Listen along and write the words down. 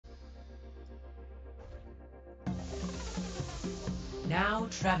Now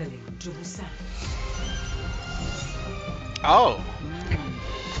traveling to Busan. Oh.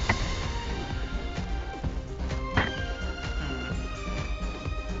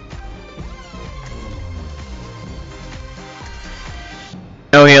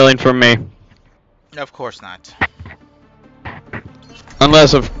 No healing from me. Of course not.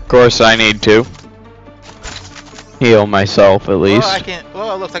 Unless, of course, I need to. Heal myself, at least. Well, I can.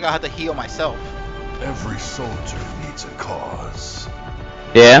 Well, it looks like I'll have to heal myself. Every soldier needs a cause.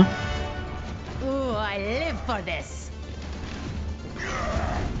 Yeah? Ooh, I live for this.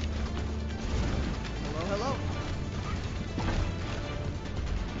 Hello.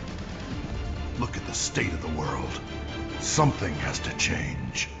 Look at the state of the world. Something has to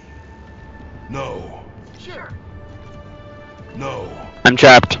change. No. Sure. No. I'm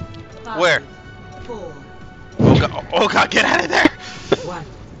trapped. Where? 4, Oh god, get out of there! 1.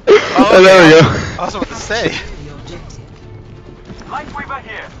 Oh, there we go. I was about to say. The objective. Lightweaver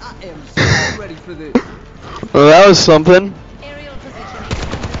here. I am so ready for this. Well, that was something. Aerial positioning.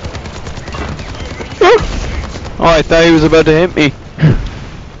 Oh, I thought he was about to hit me.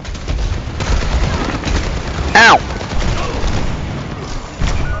 Ow!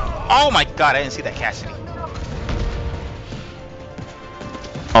 Oh my god, I didn't see that Cassidy.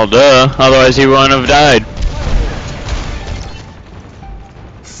 Oh, duh. Otherwise, he wouldn't have died.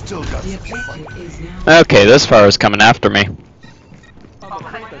 Still got The some fight. objective is now. Okay, this far is coming after me.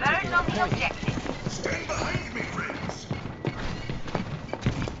 Stand behind me, friends.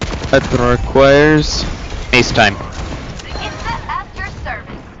 That requires ace time.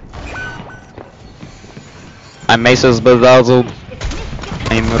 I'm Mesa's bedazzled.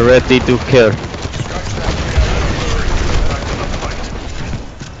 I'm ready to kill.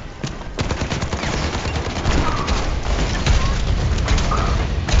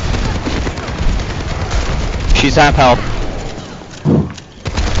 She's half health.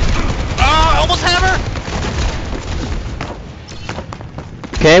 Oh, I almost have her!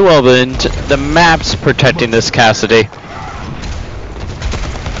 Okay, well then the map's protecting this Cassidy.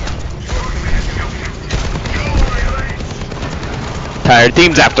 Tired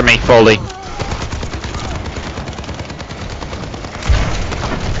team's after me, fully.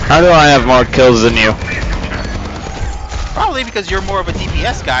 How do I have more kills than you? Probably because you're more of a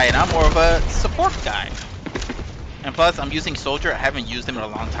DPS guy and I'm more of a support guy. And plus, I'm using Soldier. I haven't used him in a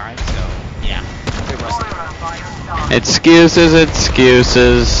long time, so yeah. Bit rusty. Excuses,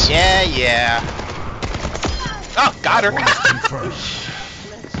 excuses. Yeah, yeah. Oh, got her. Confirmed.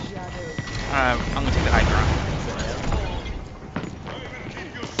 I'm gonna take the high ground.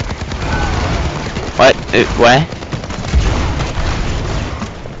 What? What?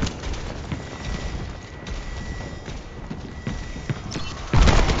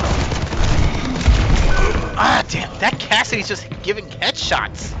 Ah, damn! That Cassidy's just giving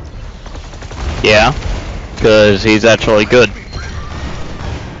headshots. Yeah, because he's actually good.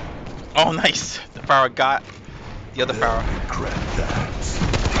 Oh, nice. The Pharaoh got the other Pharaoh. Regret that.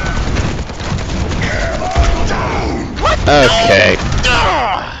 What? Okay.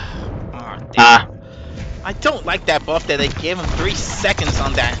 Oh, damn. Ah, I don't like that buff that they gave him 3 seconds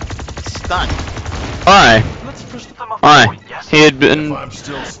on that stun. why? Let's push them up. Why? He had been If I'm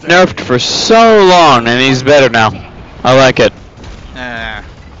still standing, nerfed for so long, and he's better now. I like it.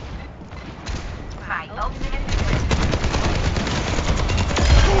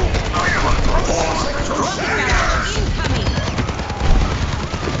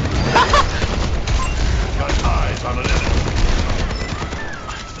 got eyes on an enemy.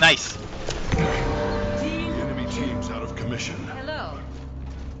 Nice. Enemy team's out of commission. Hello.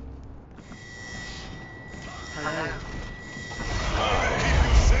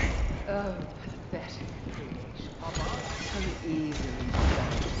 Oh, pathetic creation. How easily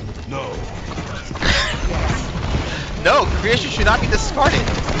No. No, creation should not be discarded.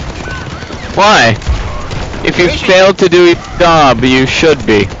 Why? If you failed to do your job, you should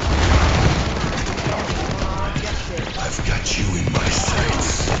be. I've got you in my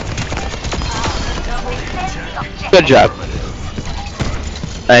sights. Good job.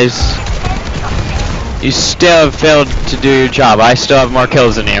 Guys, you still have failed to do your job. I still have more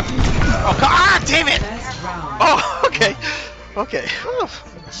kills than you. Oh, ah, damn it! First round. Oh, okay. Okay. Whew.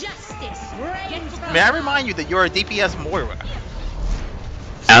 Justice reigns from May I remind you that you're a DPS Moira?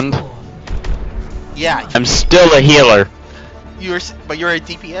 And Yeah, I'm still a healer. but you're a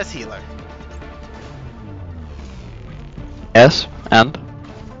DPS healer. Yes, and?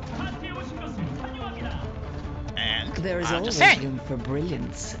 And There is I'm always just saying. room for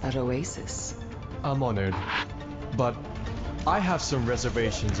brilliance at Oasis. I'm honored, but I have some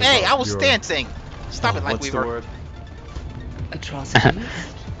reservations Hey, about I was your dancing. Stop it, What's the Lightweaver. word? Atrocities,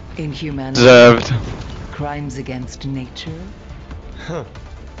 inhumanity, Deserved. crimes against nature. Huh.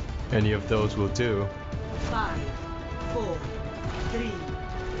 Any of those will do. 5, 4, 3,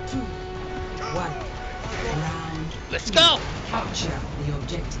 2, 1. Round. Let's go! Capture the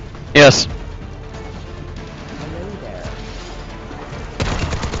objective. Yes. Hello there.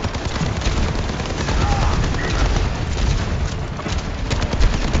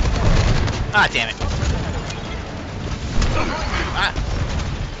 Ah, damn it. Ah.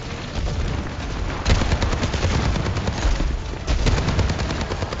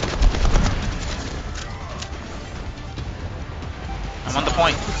 I'm on the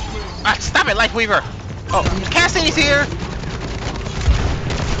point. Ah, stop it, Lightweaver! Oh, Cassidy's here!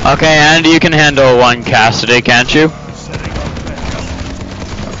 Okay, and you can handle one Cassidy, can't you?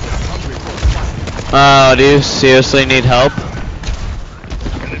 Do you seriously need help?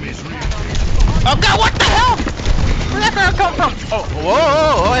 Oh god, what the hell? Where'd that girl come from? Oh,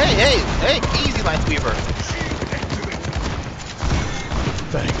 whoa, hey, easy, Lightweaver.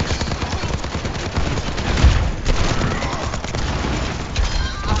 Thanks.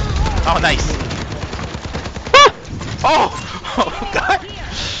 Oh, nice. Oh, oh god.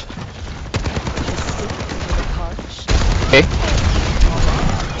 Okay.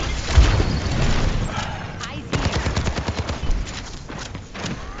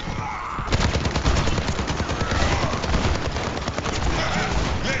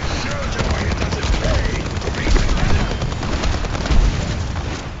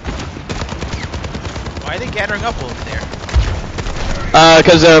 Why are they gathering up over there?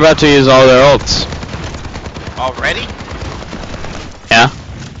 Because they're about to use all their ults. Already? Yeah.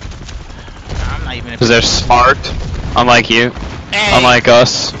 I'm not even. Because they're smart. Unlike you. Hey. Unlike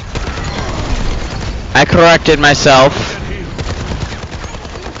us. I corrected myself.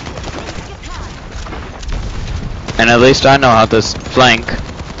 And at least I know how to flank.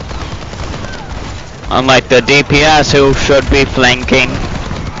 Unlike the DPS who should be flanking.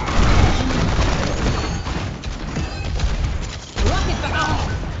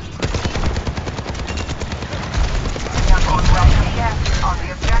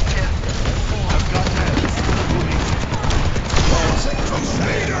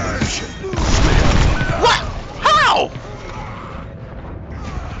 What? How?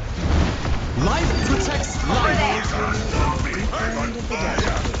 Life protects life.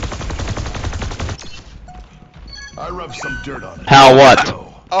 I rubbed some dirt on it. How what?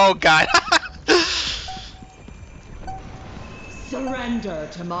 Oh god. Surrender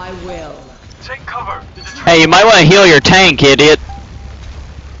to my will. Take cover. Hey, you might want to heal your tank, idiot.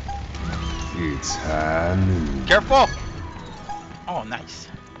 It's high noon. Careful. Oh, nice.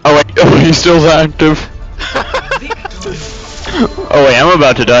 Oh wait, oh, he's still active. Oh wait, I'm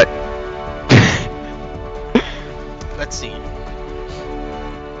about to die. Let's see.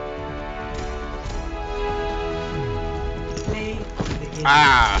 Play of the game.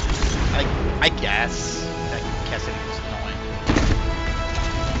 I guess that Cassidy was annoying.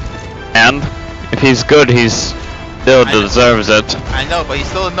 And if he's good, he's still I know. deserves it. I know, but he's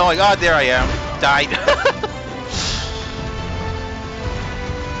still annoying. Oh, there I am. Died.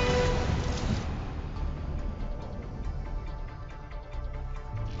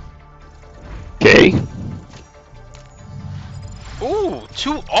 Okay. Ooh,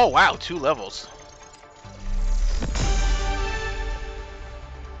 oh wow, 2 levels.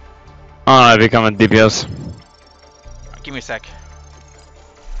 Oh, I become a DPS. Give me a sec.